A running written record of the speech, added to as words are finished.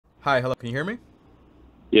Hi, hello. Can you hear me?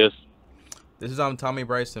 Yes. This is Tommy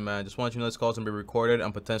Bryson, man. Just want you to know this call's gonna be recorded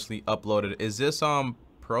and potentially uploaded. Is this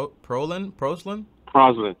Proslin? Proslin.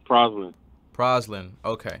 Proslin.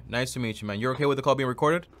 Okay. Nice to meet you, man. You're okay with the call being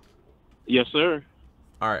recorded? Yes, sir.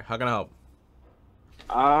 All right. How can I help?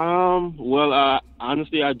 Well,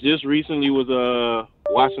 honestly, I just recently was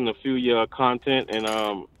watching a few your content, and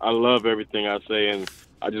I love everything I say, and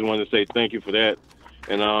I just wanted to say thank you for that.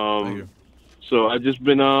 And Thank you. so I just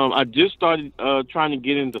started trying to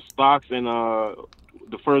get into stocks, and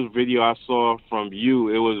the first video I saw from you,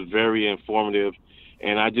 it was very informative,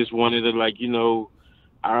 and I just wanted to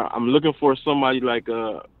I'm looking for somebody like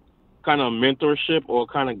kind of mentorship or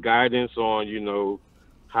kind of guidance on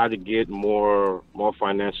how to get more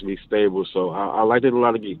financially stable. So I liked it a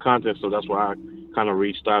lot of your content, so that's why I kind of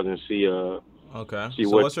reached out and Okay. see So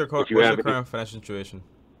what what's your if you what's your have any. current financial situation?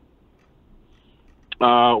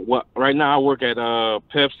 What right now I work at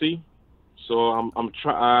Pepsi. So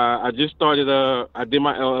I just started I did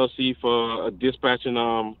my LLC for a dispatching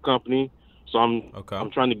company. So Okay.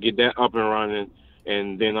 I'm trying to get that up and running,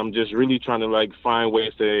 and then I'm just really trying to like find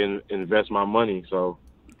ways to invest my money. So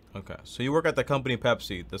Okay. So you work at the company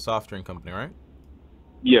Pepsi, the soft drink company, right?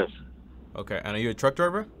 yes. Okay. And are you a truck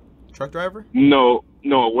driver? Truck driver? No,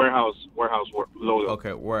 warehouse work, loader.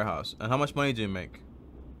 Okay. Warehouse. And how much money do you make?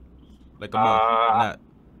 Like a month? Uh, Net?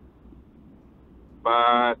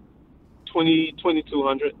 by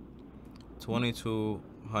 2200.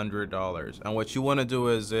 $2,200. And what you want to do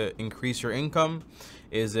is increase your income.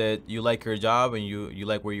 Is it you like your job and you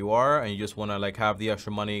like where you are and you just want to like have the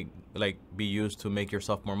extra money like be used to make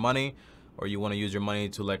yourself more money, or you want to use your money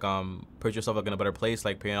to like put yourself like in a better place,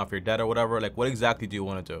 like paying off your debt or whatever? Like what exactly do you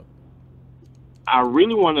want to do? I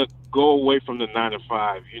really want to go away from the 9 to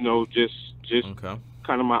 5. Just Okay.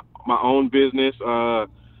 kind of my own business. Uh,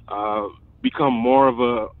 become more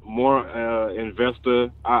investor.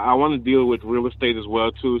 I want to deal with real estate as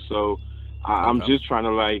well too. So I'm Okay. just trying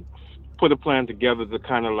to like put a plan together to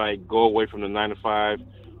kind of like go away from the 9 to 5.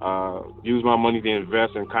 Use my money to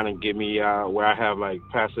invest and kind of get me where I have like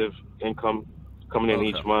passive income coming in Okay.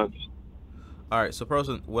 each month. All right, so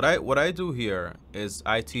person, what I do here is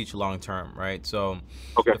I teach long term, right? So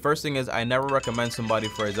Okay. the first thing is I never recommend somebody,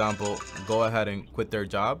 for example, go ahead and quit their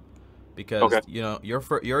job, because Okay.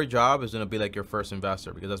 your job is gonna be like your first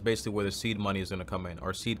investor, because that's basically where the seed money is gonna come in,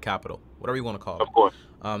 or seed capital, whatever you want to call Of it. course.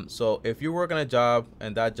 So if you work on a job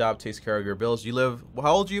and that job takes care of your bills, you live.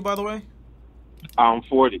 How old are you, by the way? I'm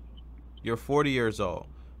 40. You're 40 years old,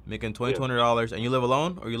 making twenty two Yes. hundred dollars, and you live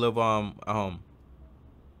alone, or you live at home?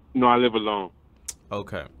 No, I live alone.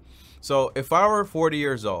 Okay. So if I were 40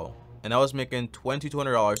 years old and I was making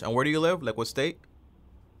 $2,200, and where do you live? Like what state?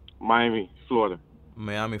 Miami, Florida.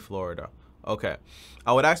 Miami, Florida. Okay.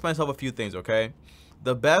 I would ask myself a few things, okay?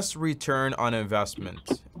 The best return on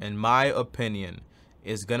investment, in my opinion,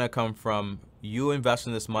 is going to come from you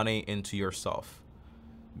investing this money into yourself.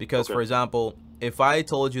 Because, Okay. for example, if I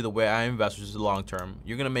told you the way I invest, which is long term,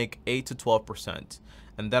 you're going to make 8 to 12%.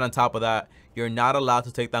 And then on top of that, you're not allowed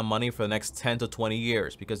to take that money for the next 10 to 20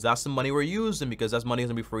 years, because that's the money we're using, because that's money is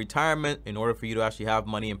going to be for retirement in order for you to actually have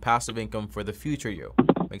money and passive income for the future you.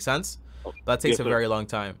 Make sense? That takes Yes, a sir. very long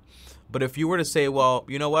time. But if you were to say, well,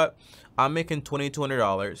 you know what? I'm making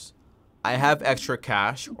 $2,200. I have extra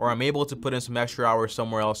cash, or I'm able to put in some extra hours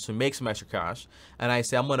somewhere else to make some extra cash. And I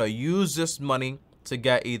say, I'm going to use this money to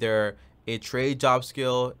get either a trade job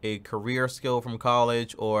skill, a career skill from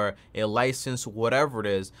college, or a license, whatever it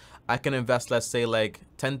is. I can invest, let's say, like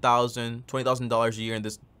 $10,000, $20,000 a year in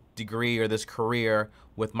this degree or this career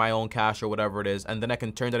with my own cash or whatever it is, and then I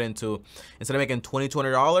can turn that into, instead of making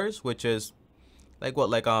 $2,200, which is like what,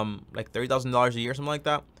 like $30,000 a year, something like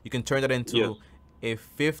that. You can turn that Yes. into a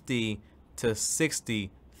 $50,000 to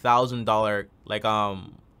 $60,000 like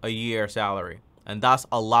a year salary, and that's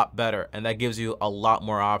a lot better, and that gives you a lot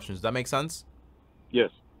more options. Does that make sense? Yes.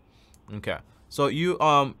 Okay. So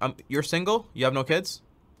you're single? You have no kids?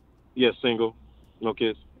 Yes. Single. No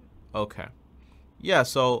kids. Okay. Yeah.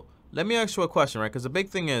 So let me ask you a question, right? Because the big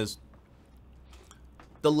thing is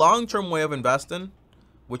the long-term way of investing,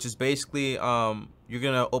 which is basically you're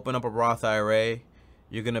gonna open up a Roth IRA,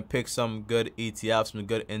 you're gonna pick some good ETFs, some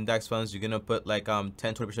good index funds, you're gonna put like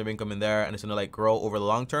 10-20% of income in there, and it's gonna like grow over the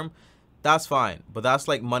long term. That's fine, but that's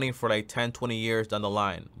like money for like 10-20 years down the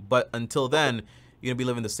line. But until Okay. then, you're gonna be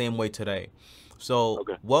living the same way today. So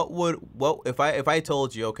Okay. what if I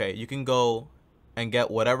told you, okay, you can go and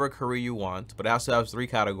get whatever career you want, but it has to have three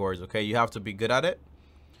categories, okay? You have to be good at it,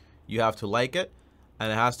 you have to like it,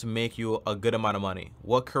 and it has to make you a good amount of money.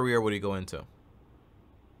 What career would you go into?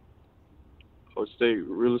 I would say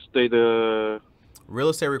real estate. Real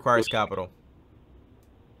estate requires capital.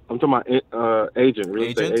 I'm talking about agent, real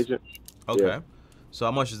estate agent. Okay. Yeah. So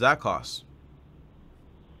how much does that cost?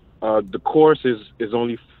 The course is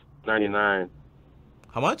only $499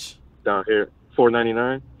 How much? down here.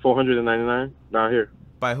 $499 down here.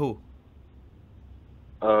 By who?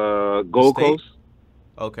 Gold Coast.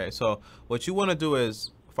 Okay, so what you want to do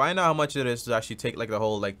is find out how much it is to actually take like the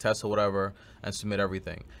whole like test or whatever and submit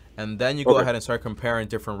everything. And then you go ahead and start comparing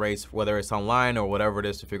different rates, whether it's online or whatever it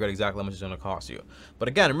is, to figure out exactly how much it's going to cost you. But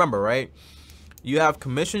again, remember, right? You have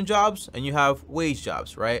commission jobs and you have wage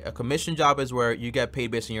jobs, right? A commission job is where you get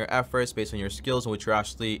paid based on your efforts, based on your skills, and what you're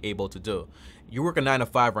actually able to do. You work a 9 to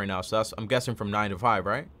 5 right now, so that's, I'm guessing, from 9 to 5,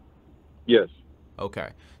 right? Yes. Okay.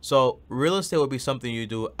 So real estate would be something you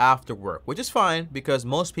do after work, which is fine because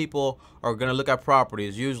most people are going to look at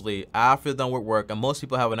properties usually after they're done with work, and most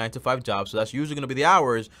people have a 9 to 5 job, so that's usually going to be the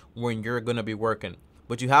hours when you're going to be working.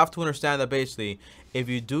 But you have to understand that basically, if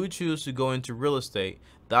you do choose to go into real estate,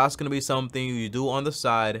 that's going to be something you do on the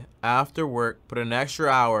side after work, put in extra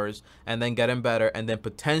hours, and then getting better, and then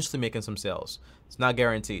potentially making some sales. It's not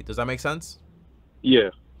guaranteed. Does that make sense? Yeah.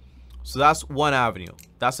 So that's one avenue.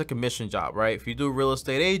 That's a commission job, right? If you do real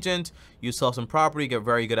estate agent, you sell some property, get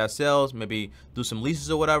very good at sales, maybe do some leases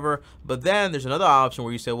or whatever. But then there's another option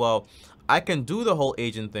where you say, well, I can do the whole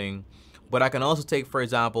agent thing, but I can also take, for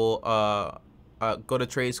example, go to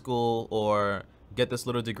trade school or get this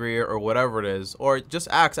little degree or whatever it is, or just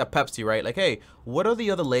ask at Pepsi, right? Like, hey, what are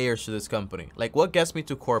the other layers to this company? Like, what gets me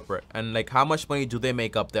to corporate, and like, how much money do they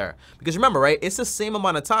make up there? Because remember, right, it's the same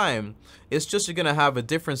amount of time. It's just you're gonna have a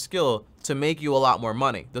different skill to make you a lot more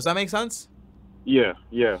money. Does that make sense? Yeah.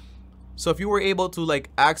 Yeah. So if you were able to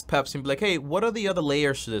like ask Pepsi and be like, hey, what are the other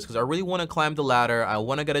layers to this? Because I really want to climb the ladder. I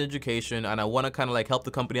want to get an education, and I want to kind of like help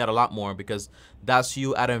the company out a lot more, because that's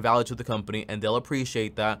you adding value to the company, and they'll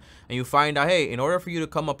appreciate that. And you find out, hey, in order for you to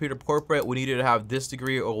come up here to corporate, we need you to have this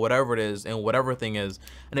degree or whatever it is, and whatever thing is.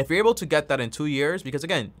 And if you're able to get that in 2 years, because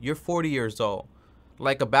again, you're 40 years old.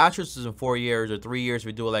 Like a bachelor's is in 4 years or 3 years if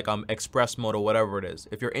you do it like express mode or whatever it is.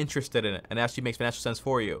 If you're interested in it and it actually makes financial sense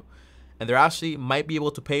for you, and they actually might be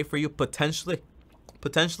able to pay for you potentially,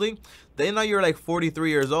 then now you're like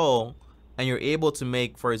 43 years old and you're able to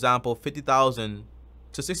make, for example, 50,000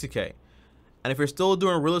 to 60K. And if you're still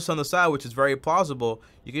doing real estate on the side, which is very plausible,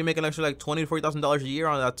 you can make an extra like $20,000 to $40,000 a year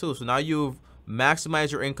on that too. So now you've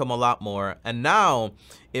maximized your income a lot more. And now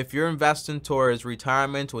if you're investing towards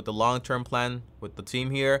retirement with the long-term plan with the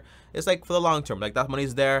team here, it's like for the long term, like that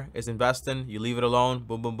money's there, it's investing, you leave it alone,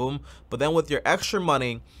 boom, boom, boom. But then with your extra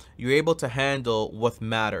money, you're able to handle what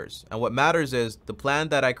matters. And what matters is the plan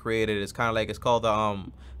that I created is kind of like, it's called the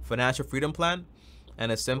financial freedom plan.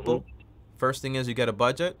 And it's simple. First thing is you get a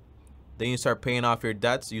budget. Then you start paying off your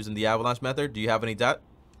debts using the avalanche method. Do you have any debt?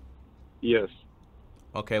 Yes.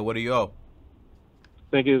 Okay, what do you owe?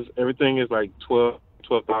 I think everything is like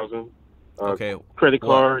 12,000. Okay. Credit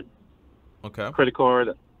card. Okay. Credit card,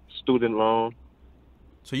 student loan.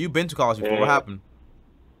 So you've been to college before. What happened?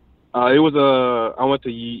 It was I went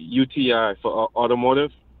to UTI for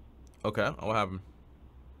automotive. Okay. What happened?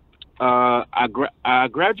 I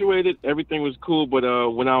graduated. Everything was cool, but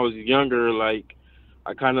when I was younger, like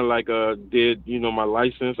I kind of like did my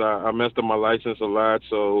license. I messed up my license a lot,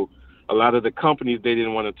 so a lot of the companies, they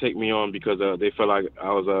didn't want to take me on because they felt like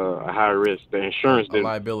I was a high risk. The insurance didn't.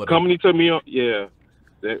 Liability. Company took me on. Yeah,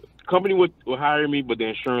 the company would hire me, but the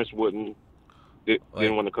insurance wouldn't. They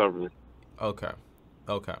didn't want to cover me. Okay.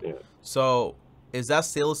 Okay. Yeah. So is that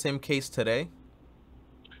still the same case today?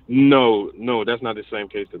 No, that's not the same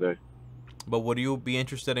case today. But would you be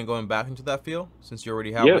interested in going back into that field since you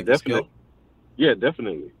already have Yeah, like the skill? definitely. Yeah,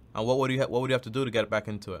 definitely. And what would you have to do to get back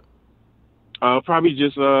into it? Probably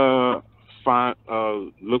just find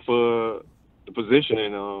look for the position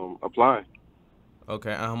and apply.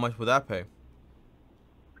 Okay, and how much would that pay?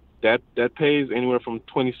 That pays anywhere from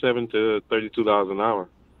 $27 to $32 an hour.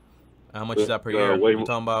 And how much is that per year? We're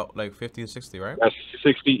talking about like 50 to 60, right? That's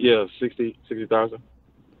 60. Yeah, 60,000.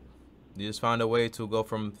 You just found a way to go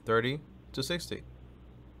from 30 to 60.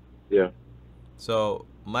 Yeah. So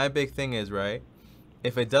my big thing is, right,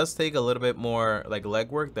 if it does take a little bit more like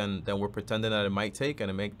legwork than we're pretending that it might take,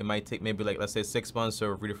 and it might take maybe like, let's say 6 months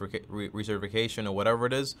of recertification or whatever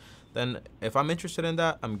it is, then if I'm interested in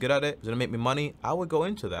that, I'm good at it, it's gonna make me money, I would go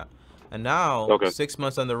into that. And now 6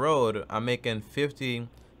 months on the road, I'm making 50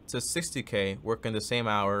 to 60K working the same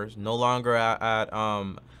hours, no longer at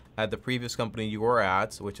the previous company you were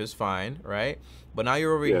at, which is fine, right? But now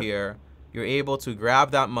you're over here, you're able to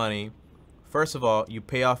grab that money. First of all, you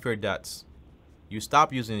pay off your debts. You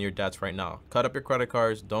stop using your debts right now. Cut up your credit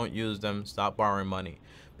cards, don't use them, stop borrowing money.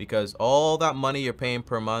 because all that money you're paying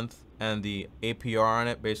per month and the APR on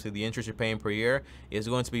it, basically the interest you're paying per year, is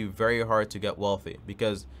going to be very hard to get wealthy.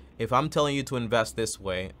 Because if I'm telling you to invest this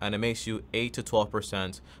way and it makes you 8 to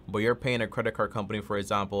 12%, but you're paying a credit card company, for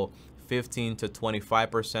example, 15 to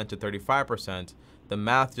 25% to 35%, the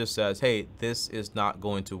math just says, hey, this is not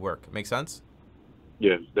going to work. Make sense?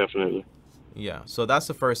 Yeah, definitely. Yeah, so that's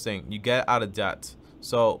the first thing. You get out of debt.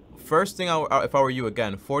 So first thing, if I were you,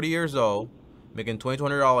 again, 40 years old, making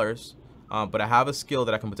 $2,200, but I have a skill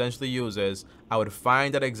that I can potentially use, is I would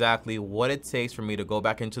find out exactly what it takes for me to go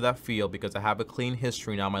back into that field, because I have a clean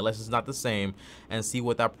history now. My lesson's not the same, and see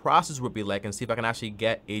what that process would be like, and see if I can actually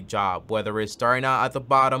get a job, whether it's starting out at the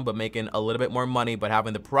bottom but making a little bit more money, but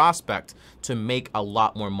having the prospect to make a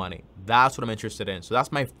lot more money. That's what I'm interested in. So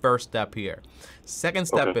that's my first step here. Second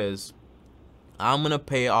step is I'm gonna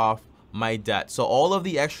pay off my debt. So all of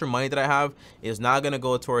the extra money that I have is not going to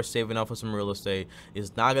go towards saving up for some real estate.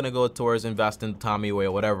 It's not going to go towards investing Tommy way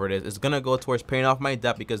or whatever it is. It's going to go towards paying off my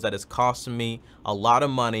debt, because that is costing me a lot of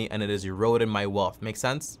money and it is eroding my wealth. Make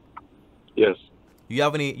sense? Yes. You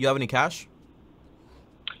have any cash?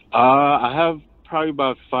 I have probably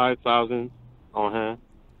about 5,000 on hand.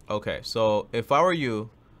 Okay, so if I were you,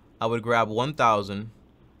 I would grab 1,000,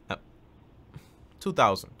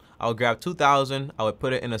 2,000. I would grab 2,000. I would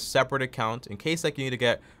put it in a separate account in case like you need to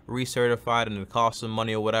get recertified and it costs some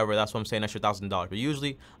money or whatever. That's what I'm saying, extra $1,000. But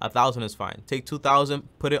usually 1,000 is fine. Take 2,000,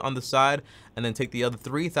 put it on the side, and then take the other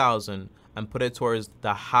 3,000 and put it towards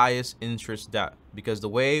the highest interest debt. Because the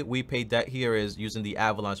way we pay debt here is using the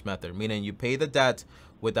avalanche method, meaning you pay the debt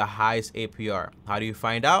with the highest APR. How do you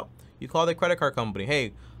find out? You call the credit card company.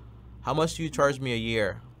 Hey, how much do you charge me a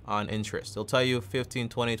year on interest? They'll tell you 15,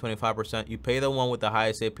 20, 25%. You pay the one with the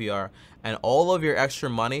highest APR, and all of your extra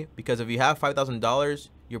money, because if you have $5,000,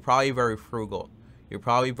 you're probably very frugal. You're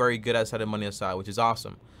probably very good at setting money aside, which is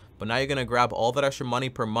awesome. But now you're going to grab all that extra money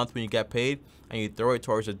per month when you get paid, and you throw it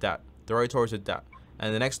towards the debt. Throw it towards the debt. And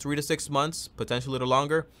in the next 3 to 6 months, potentially a little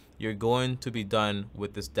longer, you're going to be done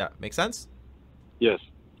with this debt. Make sense? Yes.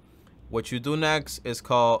 What you do next is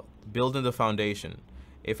called building the foundation.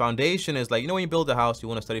 A foundation is like, you know, when you build a house, you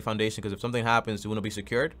want to study foundation, because if something happens, you want to be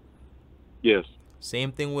secured. Yes.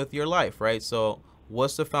 Same thing with your life, right? So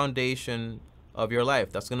what's the foundation of your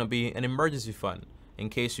life? That's going to be an emergency fund. In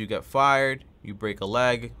case you get fired, you break a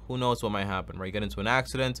leg, who knows what might happen, right? You get into an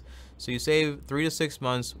accident. So you save 3 to 6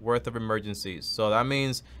 months worth of emergencies. So that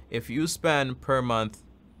means if you spend per month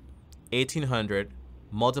 $1,800,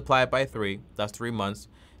 multiply it by 3, that's 3 months.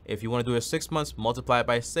 If you want to do it 6 months, multiply it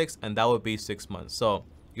by 6, and that would be 6 months. So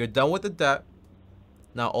you're done with the debt.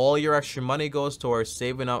 Now all your extra money goes towards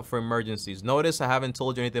saving up for emergencies. Notice I haven't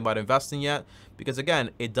told you anything about investing yet, because again,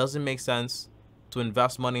 it doesn't make sense to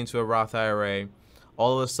invest money into a Roth IRA.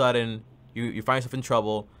 All of a sudden, you find yourself in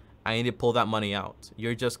trouble. I need to pull that money out.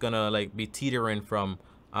 You're just gonna like be teetering from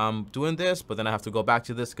I'm doing this, but then I have to go back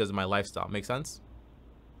to this because of my lifestyle. Make sense?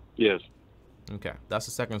 Yes. Okay, that's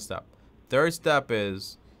the second step. Third step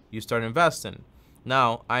is you start investing.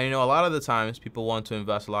 Now, I know a lot of the times people want to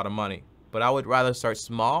invest a lot of money, but I would rather start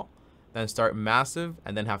small than start massive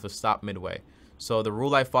and then have to stop midway. So the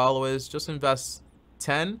rule I follow is just invest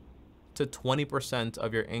 10 to 20%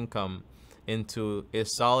 of your income into a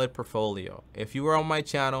solid portfolio. If you are on my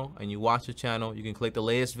channel and you watch the channel, you can click the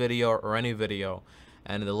latest video or any video,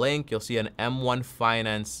 and in the link, you'll see an M1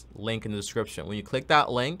 Finance link in the description. When you click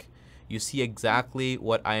that link, you see exactly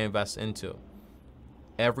what I invest into.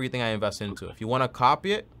 Everything I invest into. If you want to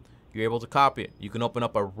copy it, you're able to copy it. You can open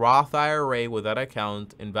up a Roth IRA with that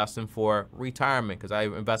account, investing for retirement, because I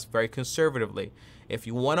invest very conservatively. If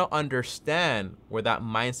you want to understand where that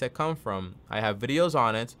mindset comes from, I have videos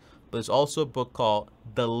on it, but there's also a book called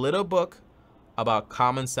The Little Book About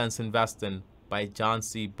Common Sense Investing by John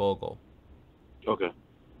C. Bogle. Okay.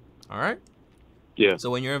 All right? Yeah. So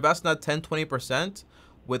when you're investing at 10, 20%,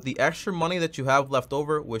 with the extra money that you have left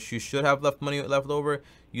over, which you should have money left over,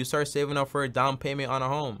 you start saving up for a down payment on a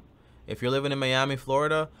home. If you're living in Miami,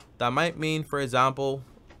 Florida, that might mean, for example,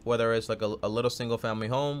 whether it's like a little single family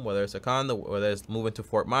home, whether it's a condo, whether it's moving to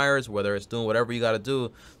Fort Myers, whether it's doing whatever you got to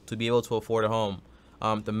do to be able to afford a home.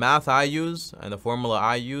 The math I use and the formula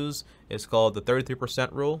I use is called the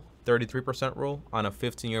 33% rule, 33% rule on a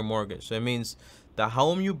 15-year mortgage. So it means the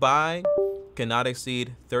home you buy cannot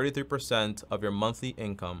exceed 33% of your monthly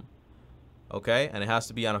income, okay? And it has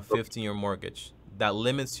to be on a 15-year mortgage. That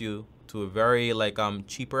limits you to a very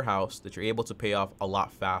cheaper house that you're able to pay off a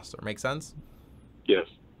lot faster. Make sense? Yes.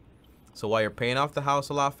 So while you're paying off the house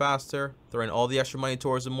a lot faster, throwing all the extra money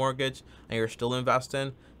towards the mortgage, and you're still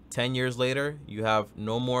investing, 10 years later, you have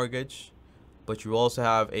no mortgage, but you also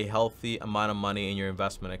have a healthy amount of money in your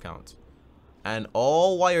investment account. And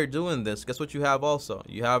all while you're doing this, guess what you have also?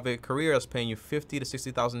 You have a career that's paying you $50,000 to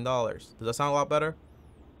 $60,000. Does that sound a lot better?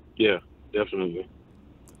 Yeah, definitely.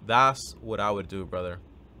 That's what I would do, brother.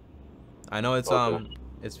 I know Okay.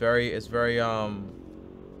 it's very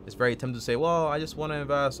tempting to say, well, I just want to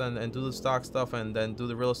invest and do the stock stuff and then do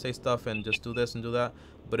the real estate stuff and just do this and do that.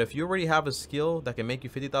 But if you already have a skill that can make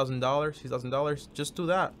you $50,000, $60,000, just do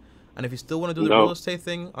that. And if you still want to do the real No, estate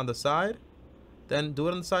thing on the side, then do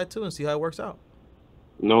it on the side too and see how it works out.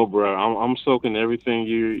 no, bro. I'm soaking everything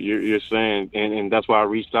you're saying, and that's why I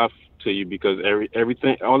reached out to you, because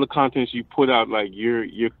everything, all the contents you put out, like you're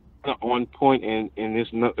kinda on point, and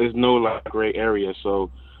there's no like gray area.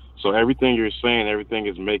 So everything you're saying, everything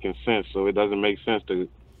is making sense. So it doesn't make sense to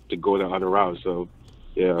go the other route. So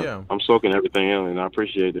yeah, Yeah. I'm soaking everything in, and I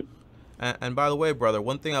appreciate it. And by the way, brother,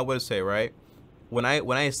 one thing I would say, right? When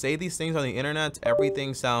I say these things on the internet,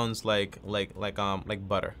 everything sounds like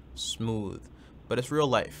butter, smooth, but it's real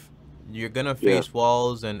life. You're gonna Yeah, face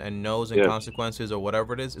walls and no's and yes, consequences or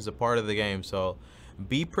whatever it is a part of the game. So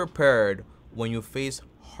be prepared when you face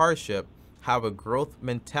hardship. Have a growth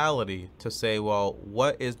mentality to say, well,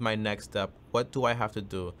 what is my next step? What do I have to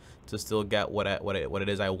do to still get what it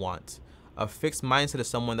is I want? A fixed mindset is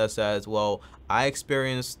someone that says, well, I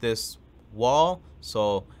experienced this wall,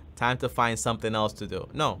 so time to find something else to do.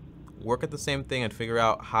 No, work at the same thing and figure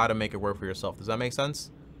out how to make it work for yourself. Does that make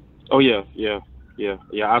sense? oh yeah, yeah, yeah,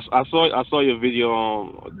 yeah. I saw your video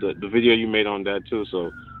on the video you made on that too.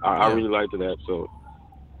 So I Yeah, really liked that. So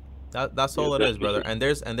that's yeah, all it is, brother.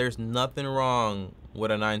 definitely. And there's nothing wrong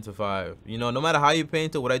with a 9 to 5. You know, no matter how you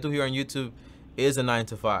paint it, what I do here on YouTube is a 9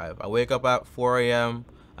 to 5. I wake up at 4 a.m.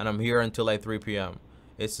 and I'm here until like 3 p.m.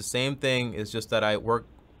 It's the same thing. It's just that I work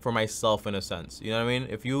for myself in a sense. You know what I mean?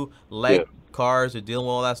 If you Yeah, like cars or dealing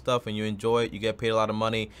with all that stuff and you enjoy it, you get paid a lot of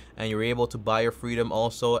money and you're able to buy your freedom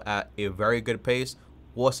also at a very good pace.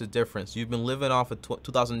 What's the difference? You've been living off of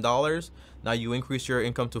 $2,000. Now you increase your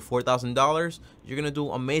income to $4,000. You're gonna do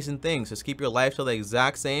amazing things. Just keep your lifestyle the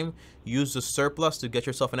exact same. Use the surplus to get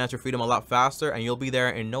yourself financial freedom a lot faster, and you'll be there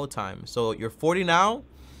in no time. So you're 40 now.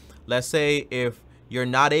 Let's say if you're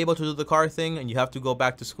not able to do the car thing and you have to go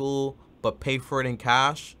back to school but pay for it in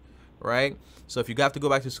cash, right? So if you have to go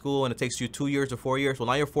back to school and it takes you 2 years or 4 years, well,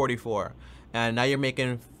 now you're 44 and now you're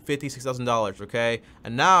making $56,000, okay?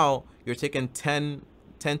 And now you're taking 10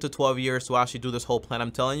 to 12 years to actually do this whole plan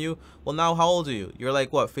I'm telling you. Well, now how old are you? You're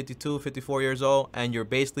like what, 52, 54 years old, and you're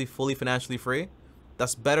basically fully financially free.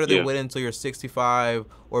 That's better than yeah, waiting until you're 65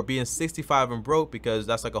 or being 65 and broke, because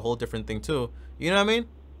that's like a whole different thing too. You know what I mean?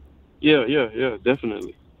 yeah, yeah, yeah.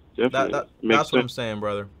 Definitely, That definitely that makes that's what I'm sense. saying,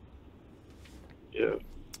 brother. Yeah,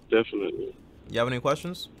 definitely. You have any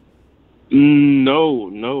questions? No,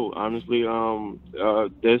 no. Honestly,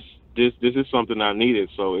 this is something I needed.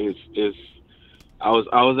 So it's I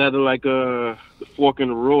was at like a fork in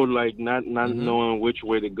the road, like not Mm-hmm. knowing which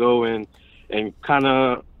way to go, and kind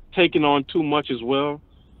of taking on too much as well.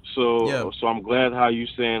 Yeah. So I'm glad how you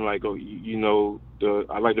saying like, oh,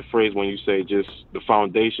 I like the phrase when you say just the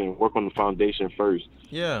foundation, work on the foundation first.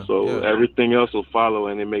 Yeah. So Yeah. everything else will follow,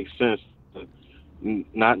 and it makes sense.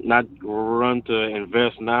 Not run to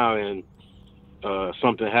invest now, and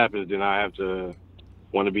something happens, then I have to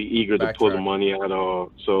want to be eager to pull the Backtrack. money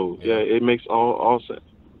out. So yeah, Yeah. it makes all sense.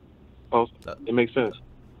 All, That, it makes sense.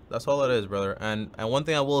 that's all it is, brother. And one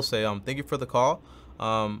thing I will say, thank you for the call.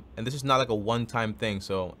 And this is not like a one-time thing.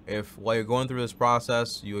 So if while you're going through this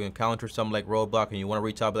process, you encounter some like roadblock and you want to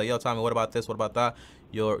reach out, be like, yo, Tommy, what about this? What about that?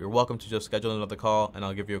 You're welcome to just schedule another call, and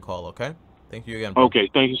I'll give you a call. Okay? Thank you again, bro. Okay,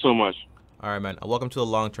 thank you so much. All right, man. And welcome to the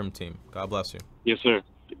long-term team. God bless you. Yes, sir.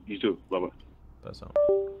 You too. Bye bye. That's all.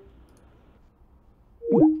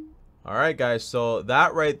 All right, guys. So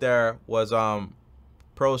that right there was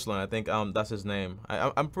Proslin. I think that's his name.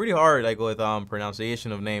 I'm pretty hard like with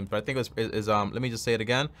pronunciation of names, but I think it's let me just say it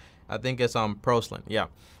again. I think it's Proslin. Yeah.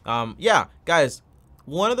 Yeah, guys.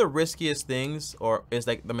 One of the riskiest things or is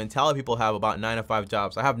like the mentality people have about 9 to 5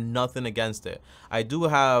 jobs. I have nothing against it. I do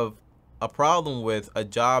have a problem with a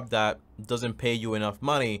job that doesn't pay you enough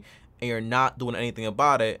money and you're not doing anything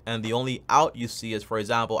about it, and the only out you see is, for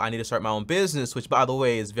example, I need to start my own business, which by the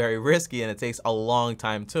way is very risky and it takes a long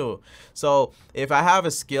time too. So if I have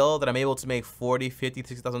a skill that I'm able to make $40,000,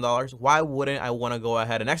 $50,000, $60,000, why wouldn't I want to go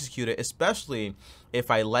ahead and execute it, especially if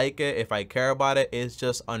I like it, if I care about it? It's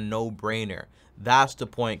just a no-brainer. That's the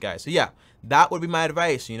point, guys. So yeah, that would be my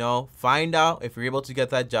advice. Find out if you're able to get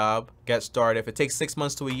that job, get started. If it takes 6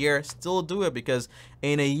 months to a year, still do it, because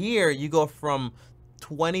in a year you go from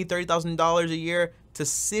 $20,000, $30,000 a year to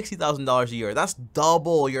 $60,000 a year. That's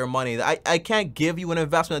double your money. I can't give you an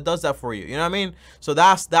investment that does that for you. You know what I mean? So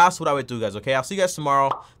that's what I would do, guys. Okay, I'll see you guys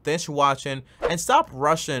tomorrow. Thanks for watching, and stop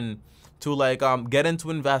rushing to like get into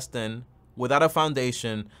investing without a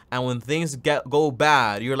foundation, and when things go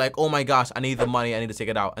bad, you're like, oh my gosh, I need the money, I need to take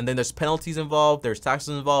it out, and then there's penalties involved, there's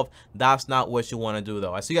taxes involved. That's not what you want to do,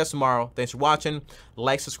 though. I see you guys tomorrow. Thanks for watching.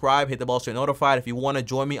 Like, subscribe, hit the bell so you're notified. If you want to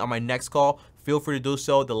join me on my next call, feel free to do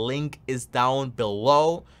so. The link is down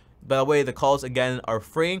below. By the way, the calls again are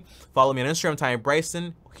free. Follow me on Instagram, Ty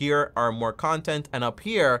Bryson. Here are more content, and up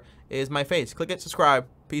here is my face. Click it, subscribe.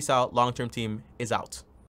 Peace out. Long-term team is out.